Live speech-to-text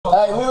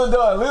Hey, Leland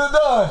done. Leland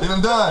done.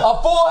 Leland done.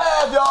 A full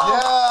half, y'all.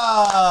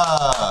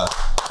 Yeah.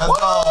 Let's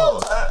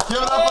go.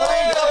 Give it up for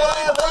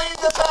Leland. Leland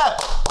in the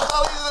chat. What's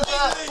up, Leland in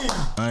the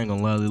chat? I ain't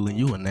gonna lie, Leland,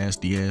 you a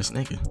nasty ass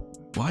nigga.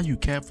 Why you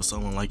cap for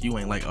someone like you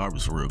ain't like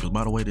Arby's for real? Cause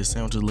by the way this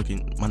sandwich is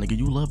looking, my nigga,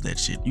 you love that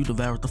shit. You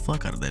devoured the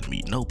fuck out of that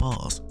meat, no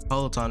pause. The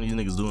whole time these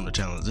niggas doing the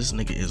challenge, this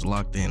nigga is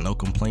locked in, no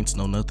complaints,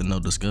 no nothing, no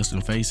disgusting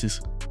faces.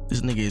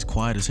 This nigga is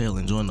quiet as hell,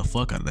 enjoying the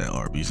fuck out of that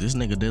Arby's. This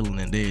nigga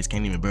Dylan and Dez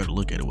can't even bear to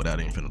look at it without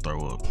even finna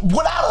throw up.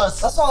 Without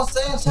us. That's what I'm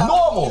saying.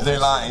 Normal. They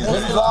lying.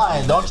 He's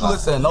lying. Don't you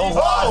listen. No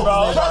lies,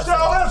 bro.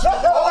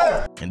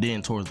 And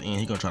then towards the end,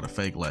 he gonna try to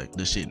fake like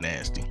this shit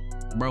nasty.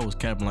 Bro was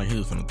capping like he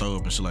was finna throw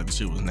up and shit like this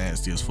shit was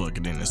nasty as fuck.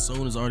 And then as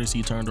soon as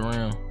RDC turned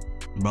around,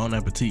 bon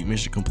appetit,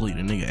 mission complete.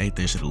 The nigga ate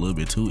that shit a little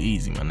bit too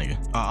easy, my nigga.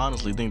 I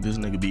honestly think this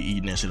nigga be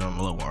eating that shit on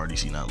the low when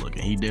RDC not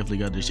looking. He definitely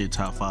got this shit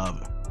top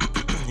 5.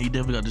 He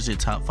definitely got this shit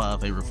top 5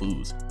 favorite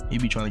foods. He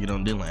be trying to get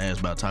on Dylan ass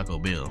about Taco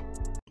Bell,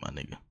 my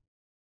nigga.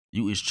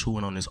 You is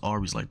chewing on this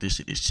Arby's like this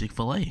shit is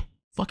Chick-fil-A.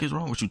 Fuck is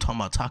wrong with you talking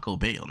about Taco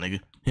Bell,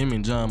 nigga? Him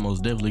and John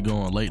most definitely go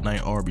on late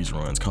night Arby's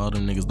runs. Call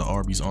them niggas the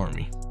Arby's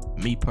Army.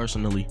 Me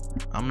personally,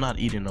 I'm not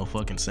eating no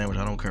fucking sandwich.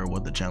 I don't care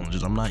what the challenge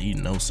is. I'm not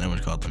eating no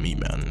sandwich called the Meat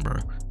Mountain, bro.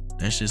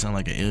 That shit sound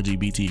like an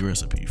LGBT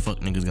recipe. Fuck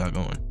niggas got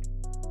going.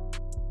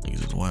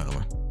 Niggas is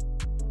wildin'.